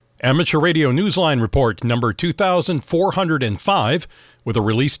Amateur Radio Newsline report number 2405 with a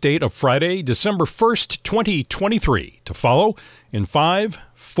release date of Friday, December 1st, 2023. To follow in 5,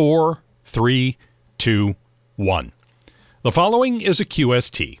 4, 3, 2, 1. The following is a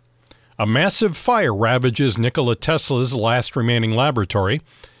QST. A massive fire ravages Nikola Tesla's last remaining laboratory.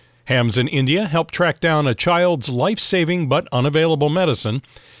 Hams in India help track down a child's life-saving but unavailable medicine.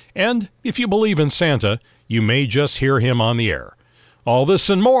 And if you believe in Santa, you may just hear him on the air. All this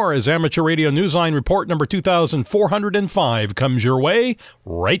and more as Amateur Radio Newsline report number 2405 comes your way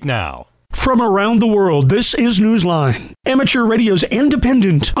right now. From around the world, this is Newsline, Amateur Radio's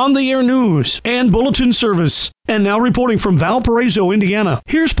independent, on-the-air news and bulletin service. And now reporting from Valparaiso, Indiana,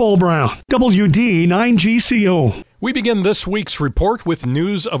 here's Paul Brown, WD9GCO. We begin this week's report with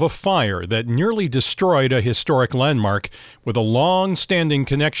news of a fire that nearly destroyed a historic landmark with a long-standing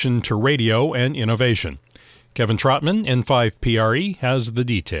connection to radio and innovation. Kevin Trotman, N5PRE, has the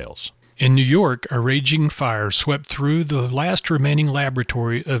details. In New York, a raging fire swept through the last remaining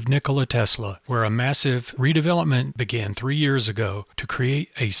laboratory of Nikola Tesla, where a massive redevelopment began 3 years ago to create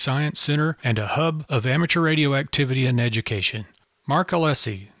a science center and a hub of amateur radio activity and education. Mark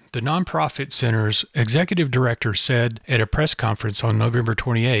Alessi, the nonprofit center's executive director, said at a press conference on November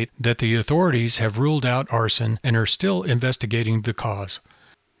 28 that the authorities have ruled out arson and are still investigating the cause.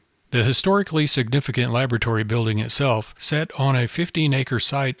 The historically significant laboratory building itself, set on a 15-acre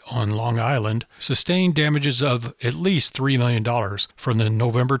site on Long Island, sustained damages of at least $3 million from the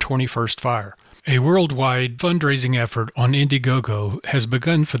November 21st fire. A worldwide fundraising effort on Indiegogo has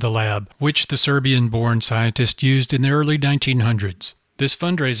begun for the lab, which the Serbian-born scientist used in the early 1900s. This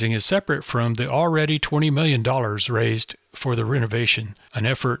fundraising is separate from the already $20 million raised for the renovation, an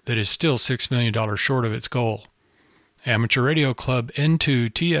effort that is still $6 million short of its goal. Amateur Radio Club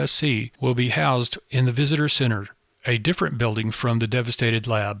N2TSC will be housed in the Visitor Center, a different building from the devastated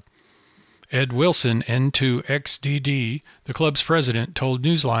lab. Ed Wilson, N2XDD, the club's president, told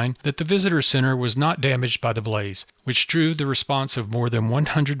Newsline that the Visitor Center was not damaged by the blaze, which drew the response of more than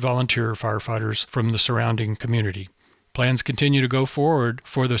 100 volunteer firefighters from the surrounding community. Plans continue to go forward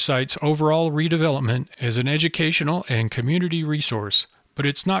for the site's overall redevelopment as an educational and community resource, but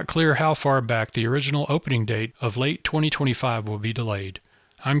it's not clear how far back the original opening date of late 2025 will be delayed.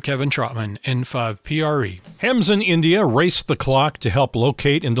 I'm Kevin Trotman, N5PRE. Hams in India raced the clock to help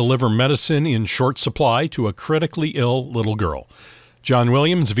locate and deliver medicine in short supply to a critically ill little girl. John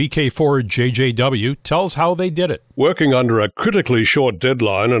Williams, VK4JJW, tells how they did it. Working under a critically short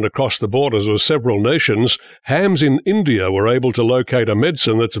deadline and across the borders of several nations, hams in India were able to locate a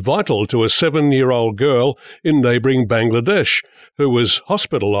medicine that's vital to a 7-year-old girl in neighbouring Bangladesh, who was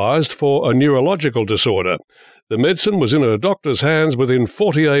hospitalised for a neurological disorder. The medicine was in her doctor's hands within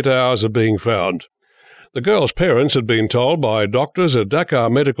 48 hours of being found. The girl's parents had been told by doctors at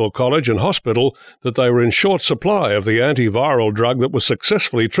Dhaka Medical College and Hospital that they were in short supply of the antiviral drug that was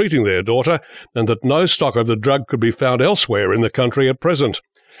successfully treating their daughter and that no stock of the drug could be found elsewhere in the country at present.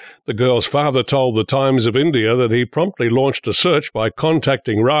 The girl's father told the Times of India that he promptly launched a search by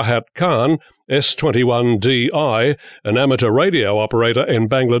contacting Rahat Khan, S21DI, an amateur radio operator in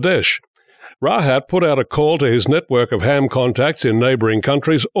Bangladesh. Rahat put out a call to his network of ham contacts in neighbouring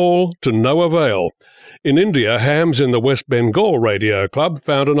countries, all to no avail. In India, hams in the West Bengal Radio Club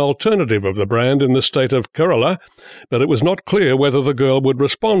found an alternative of the brand in the state of Kerala, but it was not clear whether the girl would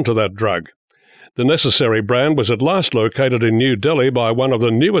respond to that drug. The necessary brand was at last located in New Delhi by one of the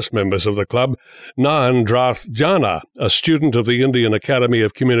newest members of the club, Narendrath Jana, a student of the Indian Academy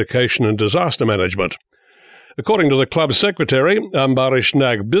of Communication and Disaster Management. According to the club's secretary, Ambarish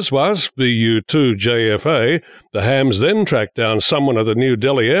Nag Biswas, VU2JFA, the hams then tracked down someone at the New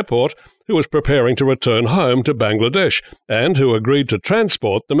Delhi airport who was preparing to return home to Bangladesh and who agreed to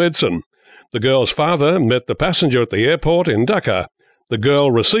transport the medicine. The girl's father met the passenger at the airport in Dhaka. The girl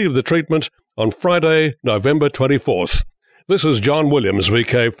received the treatment on Friday, November 24th. This is John Williams,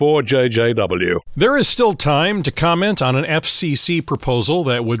 VK4JJW. There is still time to comment on an FCC proposal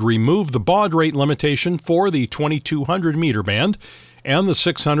that would remove the baud rate limitation for the 2200-meter band and the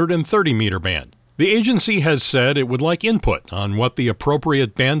 630-meter band. The agency has said it would like input on what the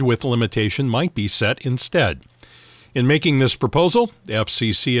appropriate bandwidth limitation might be set instead. In making this proposal, the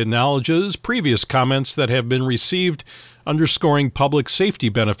FCC acknowledges previous comments that have been received underscoring public safety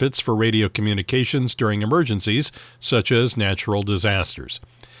benefits for radio communications during emergencies, such as natural disasters.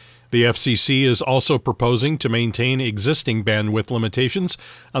 The FCC is also proposing to maintain existing bandwidth limitations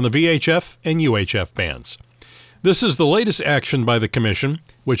on the VHF and UHF bands. This is the latest action by the Commission,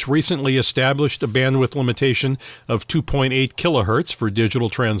 which recently established a bandwidth limitation of 2.8 kilohertz for digital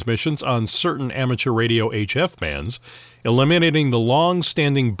transmissions on certain amateur radio HF bands, eliminating the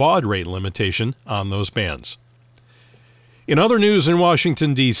long-standing baud rate limitation on those bands. In other news in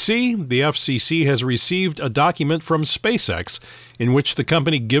Washington, D.C., the FCC has received a document from SpaceX in which the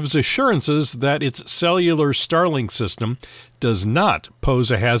company gives assurances that its cellular Starlink system does not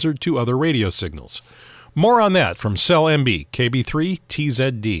pose a hazard to other radio signals. More on that from Cell MB, KB3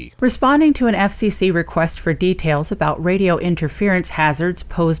 TZD. Responding to an FCC request for details about radio interference hazards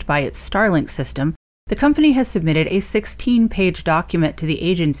posed by its Starlink system, the company has submitted a 16-page document to the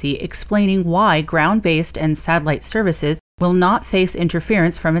agency explaining why ground-based and satellite services will not face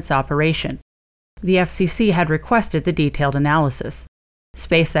interference from its operation. The FCC had requested the detailed analysis.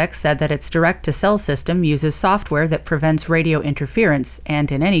 SpaceX said that its direct-to-cell system uses software that prevents radio interference, and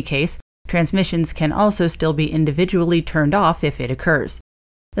in any case, transmissions can also still be individually turned off if it occurs.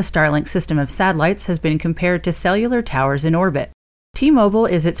 The Starlink system of satellites has been compared to cellular towers in orbit. T-Mobile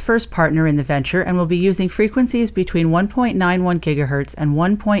is its first partner in the venture and will be using frequencies between 1.91 GHz and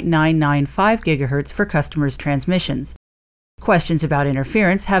 1.995 GHz for customers' transmissions. Questions about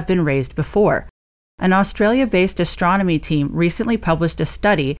interference have been raised before. An Australia-based astronomy team recently published a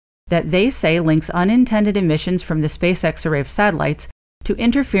study that they say links unintended emissions from the SpaceX array of satellites to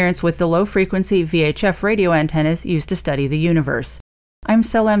interference with the low-frequency VHF radio antennas used to study the universe. I'm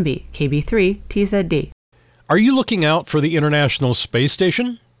Cell MB, KB3 TZD. Are you looking out for the International Space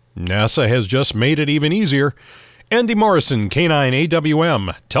Station? NASA has just made it even easier. Andy Morrison,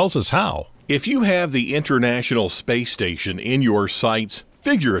 K9AWM, tells us how. If you have the International Space Station in your sights,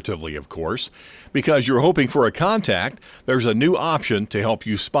 figuratively of course, because you're hoping for a contact, there's a new option to help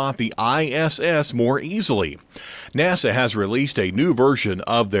you spot the ISS more easily. NASA has released a new version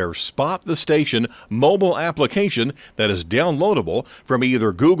of their Spot the Station mobile application that is downloadable from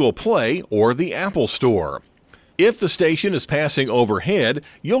either Google Play or the Apple Store. If the station is passing overhead,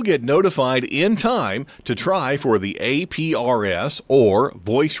 you'll get notified in time to try for the APRS or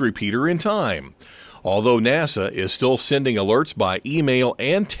voice repeater in time. Although NASA is still sending alerts by email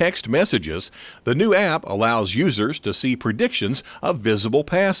and text messages, the new app allows users to see predictions of visible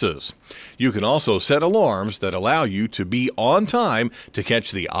passes. You can also set alarms that allow you to be on time to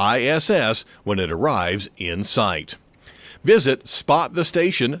catch the ISS when it arrives in sight. Visit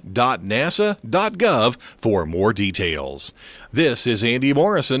spotthestation.nasa.gov for more details. This is Andy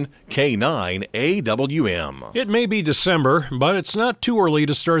Morrison, K9AWM. It may be December, but it's not too early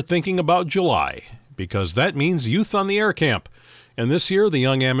to start thinking about July, because that means Youth on the Air Camp. And this year, the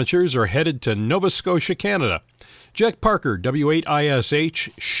young amateurs are headed to Nova Scotia, Canada. Jack Parker,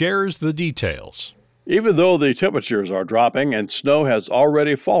 W8ISH, shares the details. Even though the temperatures are dropping and snow has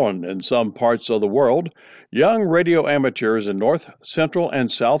already fallen in some parts of the world, young radio amateurs in North, Central,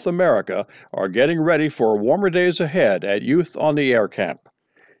 and South America are getting ready for warmer days ahead at Youth on the Air Camp.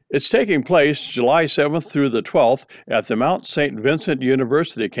 It's taking place July 7th through the 12th at the Mount St. Vincent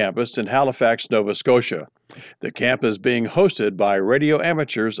University campus in Halifax, Nova Scotia. The camp is being hosted by Radio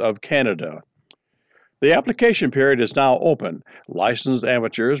Amateurs of Canada. The application period is now open. Licensed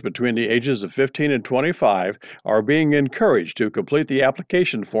amateurs between the ages of 15 and 25 are being encouraged to complete the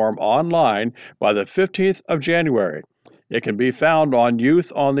application form online by the 15th of January. It can be found on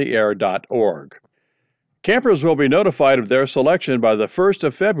youthontheair.org. Campers will be notified of their selection by the 1st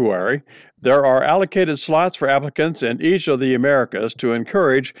of February. There are allocated slots for applicants in each of the Americas to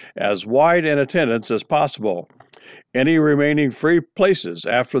encourage as wide an attendance as possible. Any remaining free places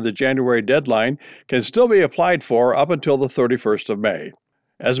after the January deadline can still be applied for up until the 31st of May.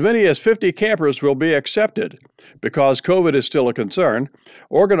 As many as 50 campers will be accepted. Because COVID is still a concern,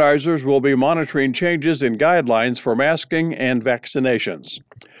 organizers will be monitoring changes in guidelines for masking and vaccinations.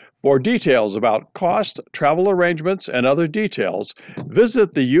 For details about cost, travel arrangements, and other details,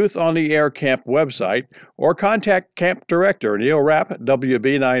 visit the Youth on the Air Camp website or contact Camp Director Neil Rapp,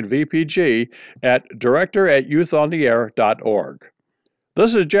 WB9VPG, at director@youthontheair.org.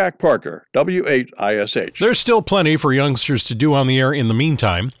 This is Jack Parker, W8ISH. There's still plenty for youngsters to do on the air in the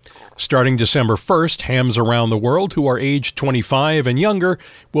meantime. Starting December 1st, hams around the world who are age 25 and younger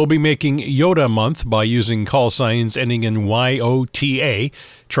will be making Yoda Month by using call signs ending in YOTA,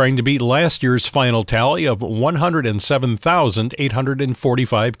 trying to beat last year's final tally of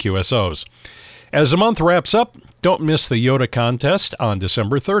 107,845 QSOs. As the month wraps up, don't miss the Yoda contest on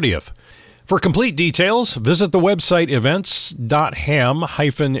December 30th. For complete details, visit the website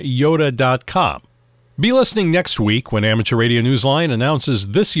events.ham-yoda.com. Be listening next week when Amateur Radio Newsline announces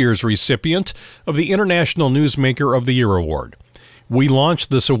this year's recipient of the International Newsmaker of the Year Award. We launched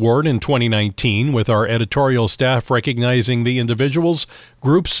this award in 2019 with our editorial staff recognizing the individuals,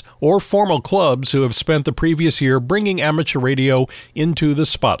 groups, or formal clubs who have spent the previous year bringing amateur radio into the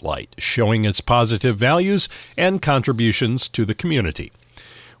spotlight, showing its positive values and contributions to the community.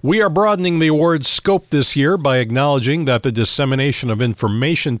 We are broadening the award's scope this year by acknowledging that the dissemination of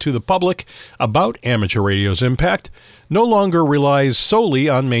information to the public about amateur radio's impact no longer relies solely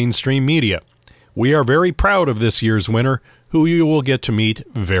on mainstream media. We are very proud of this year's winner, who you will get to meet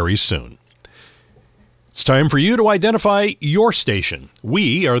very soon. It's time for you to identify your station.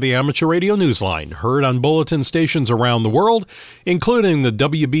 We are the Amateur Radio Newsline, heard on bulletin stations around the world, including the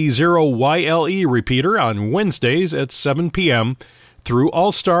WB0YLE repeater on Wednesdays at 7 p.m., through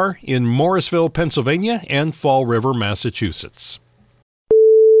All-Star in Morrisville, Pennsylvania, and Fall River, Massachusetts.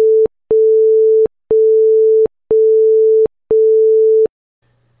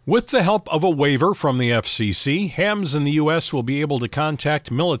 With the help of a waiver from the FCC, hams in the U.S. will be able to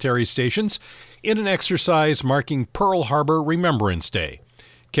contact military stations in an exercise marking Pearl Harbor Remembrance Day.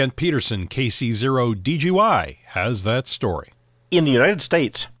 Kent Peterson, KC0DGY, has that story. In the United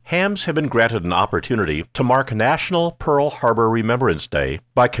States, hams have been granted an opportunity to mark National Pearl Harbor Remembrance Day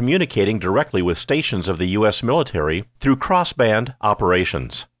by communicating directly with stations of the U.S. military through cross-band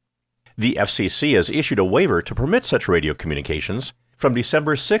operations. The FCC has issued a waiver to permit such radio communications from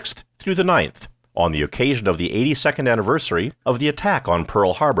December 6th through the 9th, on the occasion of the 82nd anniversary of the attack on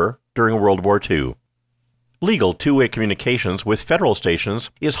Pearl Harbor during World War II. Legal two-way communications with federal stations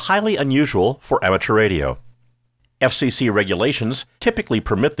is highly unusual for amateur radio. FCC regulations typically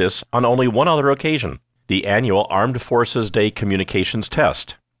permit this on only one other occasion, the annual Armed Forces Day Communications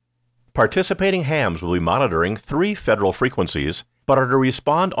Test. Participating hams will be monitoring 3 federal frequencies, but are to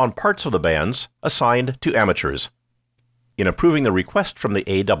respond on parts of the bands assigned to amateurs. In approving the request from the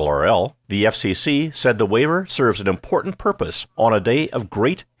ARRL, the FCC said the waiver serves an important purpose on a day of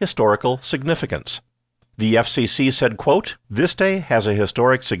great historical significance. The FCC said, quote, "This day has a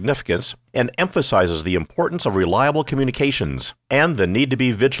historic significance and emphasizes the importance of reliable communications and the need to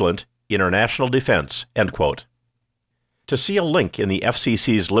be vigilant in our national defense," end quote. To see a link in the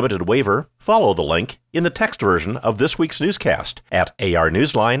FCC's limited waiver, follow the link in the text version of this week's newscast at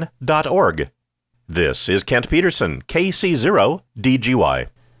arnewsline.org. This is Kent Peterson, KC0DGY.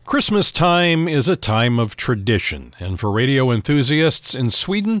 Christmas time is a time of tradition, and for radio enthusiasts in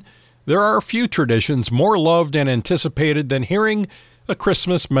Sweden, there are few traditions more loved and anticipated than hearing a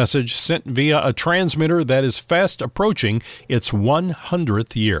Christmas message sent via a transmitter that is fast approaching its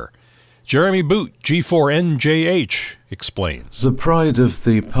 100th year. Jeremy Boot, G4NJH, explains. The pride of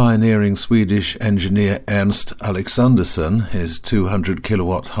the pioneering Swedish engineer Ernst Alexandersson, his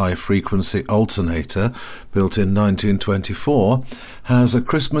 200-kilowatt high-frequency alternator, built in 1924, has a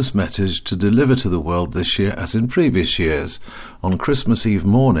Christmas message to deliver to the world this year as in previous years. On Christmas Eve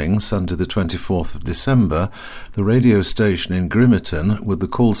morning, Sunday the 24th of December, the radio station in Grimeton, with the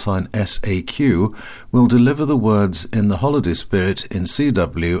call sign SAQ, will deliver the words "In the Holiday Spirit" in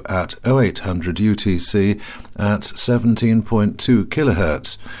CW at 0800 UTC at 17.2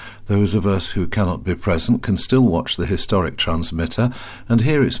 kHz. Those of us who cannot be present can still watch the historic transmitter and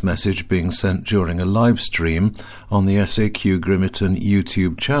hear its message being sent during a live stream on the SAQ Grimeton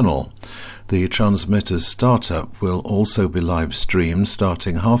YouTube channel. The transmitter's startup will also be live streamed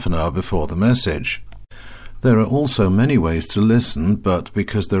starting half an hour before the message. There are also many ways to listen, but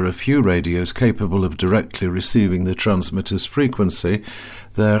because there are few radios capable of directly receiving the transmitter's frequency,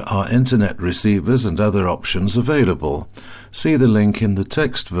 there are internet receivers and other options available. See the link in the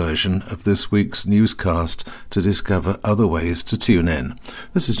text version of this week's newscast to discover other ways to tune in.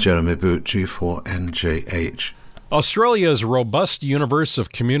 This is Jeremy Boot, G4NJH. Australia's robust universe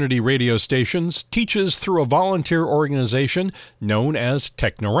of community radio stations teaches through a volunteer organization known as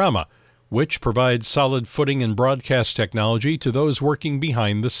Technorama, which provides solid footing in broadcast technology to those working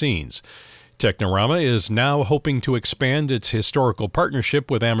behind the scenes. Technorama is now hoping to expand its historical partnership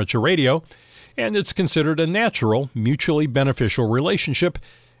with amateur radio, and it's considered a natural, mutually beneficial relationship,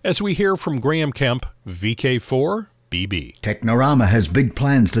 as we hear from Graham Kemp, VK4BB. Technorama has big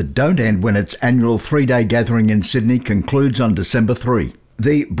plans that don't end when its annual 3-day gathering in Sydney concludes on December 3.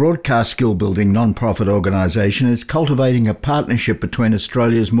 The Broadcast Skill Building non-profit organisation is cultivating a partnership between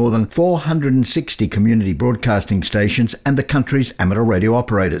Australia's more than 460 community broadcasting stations and the country's amateur radio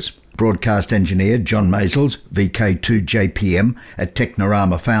operators. Broadcast engineer John Maisels, VK2JPM, a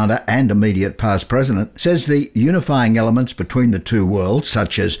Technorama founder and immediate past president, says the unifying elements between the two worlds,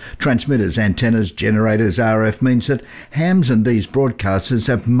 such as transmitters, antennas, generators, RF, means that hams and these broadcasters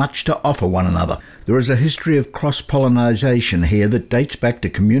have much to offer one another. There is a history of cross-pollination here that dates back to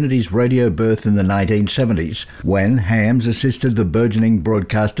Community's radio birth in the 1970s, when hams assisted the burgeoning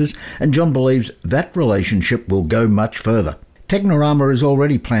broadcasters, and John believes that relationship will go much further. Technorama is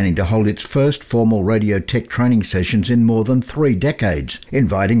already planning to hold its first formal radio tech training sessions in more than 3 decades,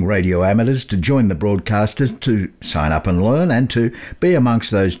 inviting radio amateurs to join the broadcasters to sign up and learn and to be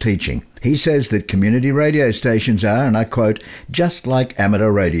amongst those teaching. He says that community radio stations are, and I quote, just like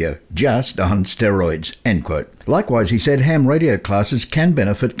amateur radio, just on steroids, end quote. Likewise, he said ham radio classes can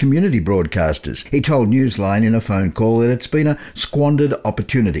benefit community broadcasters. He told Newsline in a phone call that it's been a squandered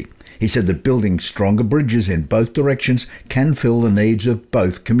opportunity. He said that building stronger bridges in both directions can fill the needs of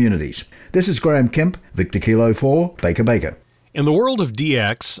both communities. This is Graham Kemp, Victor Kilo 4, Baker Baker. In the world of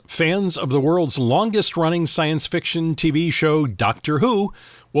DX, fans of the world's longest-running science fiction TV show Doctor Who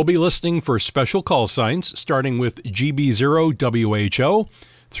will be listening for special call signs starting with GB0 WHO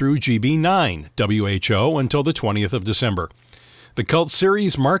through GB9 WHO until the 20th of December. The cult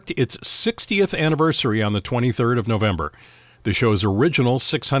series marked its 60th anniversary on the 23rd of November. The show's original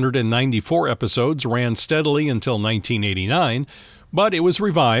 694 episodes ran steadily until 1989, but it was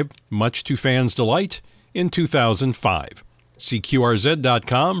revived, much to fans' delight, in 2005. See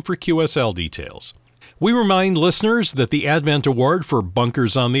QRZ.com for QSL details. We remind listeners that the Advent Award for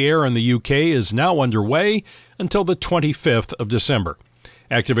Bunkers on the Air in the UK is now underway until the 25th of December.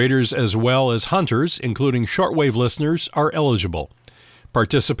 Activators as well as hunters, including shortwave listeners, are eligible.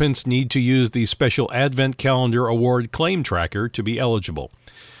 Participants need to use the special Advent Calendar Award claim tracker to be eligible.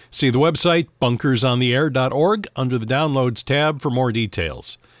 See the website bunkersontheair.org under the Downloads tab for more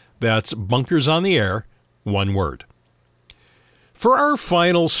details. That's Bunkers on the Air, one word. For our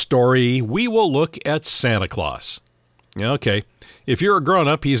final story, we will look at Santa Claus. Okay, if you're a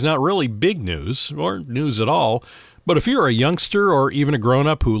grown-up, he's not really big news, or news at all, but if you're a youngster or even a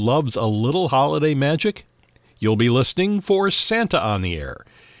grown-up who loves a little holiday magic, you'll be listening for Santa on the Air.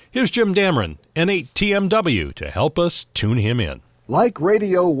 Here's Jim Dameron, N8TMW, to help us tune him in. Like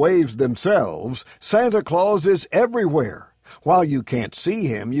radio waves themselves, Santa Claus is everywhere. While you can't see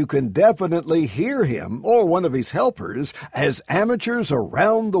him, you can definitely hear him or one of his helpers as amateurs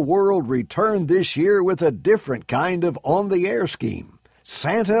around the world return this year with a different kind of on-the-air scheme.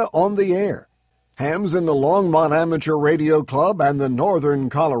 Santa on the Air. Hams in the Longmont Amateur Radio Club and the Northern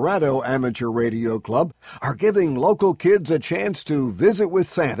Colorado Amateur Radio Club are giving local kids a chance to visit with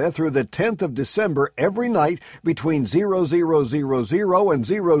Santa through the 10th of December every night between 0000 and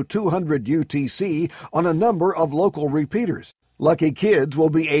 0200 UTC on a number of local repeaters. Lucky kids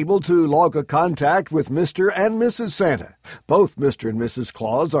will be able to log a contact with Mr. and Mrs. Santa. Both Mr. and Mrs.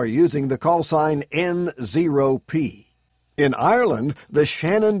 Claus are using the call sign N0P. In Ireland, the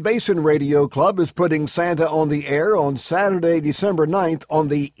Shannon Basin Radio Club is putting Santa on the air on Saturday, December 9th on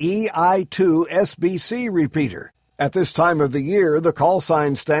the EI2 SBC repeater. At this time of the year, the call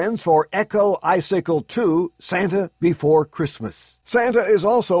sign stands for Echo Icicle 2, Santa Before Christmas. Santa is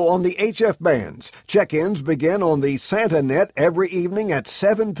also on the HF bands. Check-ins begin on the Santa Net every evening at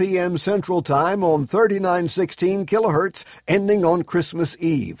 7 p.m. Central Time on 3916 kilohertz, ending on Christmas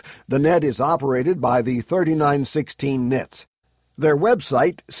Eve. The net is operated by the 3916 Nets. Their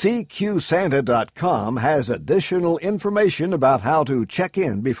website, cqsanta.com, has additional information about how to check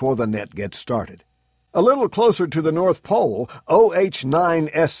in before the net gets started. A little closer to the North Pole,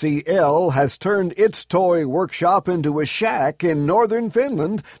 OH9SCL has turned its toy workshop into a shack in northern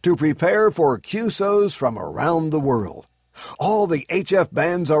Finland to prepare for QSOs from around the world. All the HF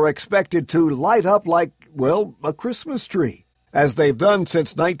bands are expected to light up like, well, a Christmas tree. As they've done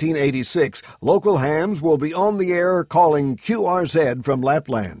since 1986, local hams will be on the air calling QRZ from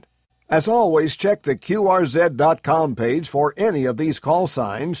Lapland. As always, check the QRZ.com page for any of these call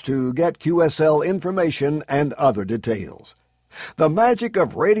signs to get QSL information and other details. The magic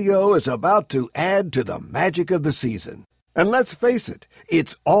of radio is about to add to the magic of the season. And let's face it,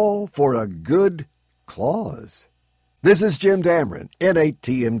 it's all for a good clause. This is Jim Dameron,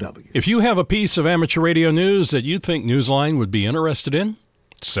 N8TMW. If you have a piece of amateur radio news that you think Newsline would be interested in,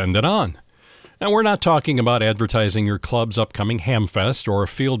 send it on. Now, we're not talking about advertising your club's upcoming Hamfest or a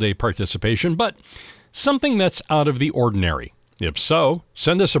field day participation, but something that's out of the ordinary. If so,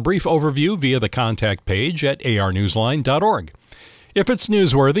 send us a brief overview via the contact page at arnewsline.org. If it's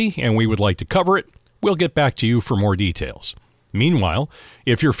newsworthy and we would like to cover it, we'll get back to you for more details. Meanwhile,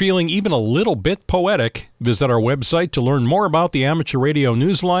 if you're feeling even a little bit poetic, visit our website to learn more about the Amateur Radio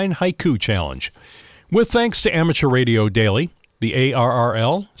Newsline Haiku Challenge. With thanks to Amateur Radio Daily, the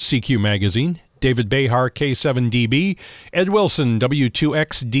ARRL, CQ Magazine, David Behar, K7DB, Ed Wilson,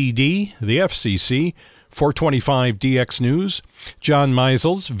 W2XDD, the FCC, 425DX News, John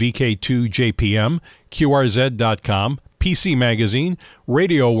Meisels, VK2JPM, QRZ.com, PC Magazine,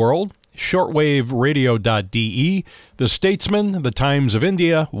 Radio World, shortwaveradio.de, The Statesman, The Times of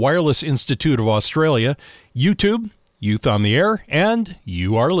India, Wireless Institute of Australia, YouTube, Youth on the Air, and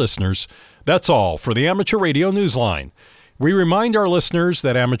you, our listeners. That's all for the Amateur Radio Newsline. We remind our listeners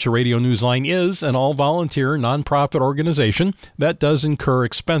that Amateur Radio Newsline is an all-volunteer, nonprofit organization that does incur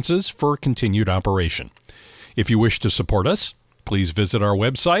expenses for continued operation. If you wish to support us, please visit our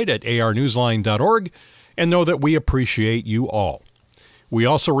website at arnewsline.org and know that we appreciate you all. We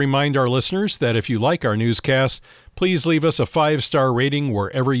also remind our listeners that if you like our newscast, please leave us a 5-star rating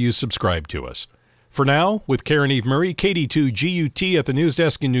wherever you subscribe to us. For now, with Karen Eve Murray, KD2GUT at the news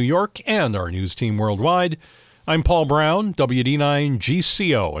desk in New York, and our news team worldwide, I'm Paul Brown,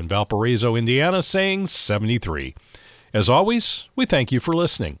 WD9GCO in Valparaiso, Indiana, saying 73. As always, we thank you for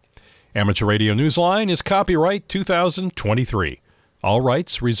listening. Amateur Radio Newsline is copyright 2023. All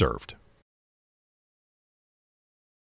rights reserved.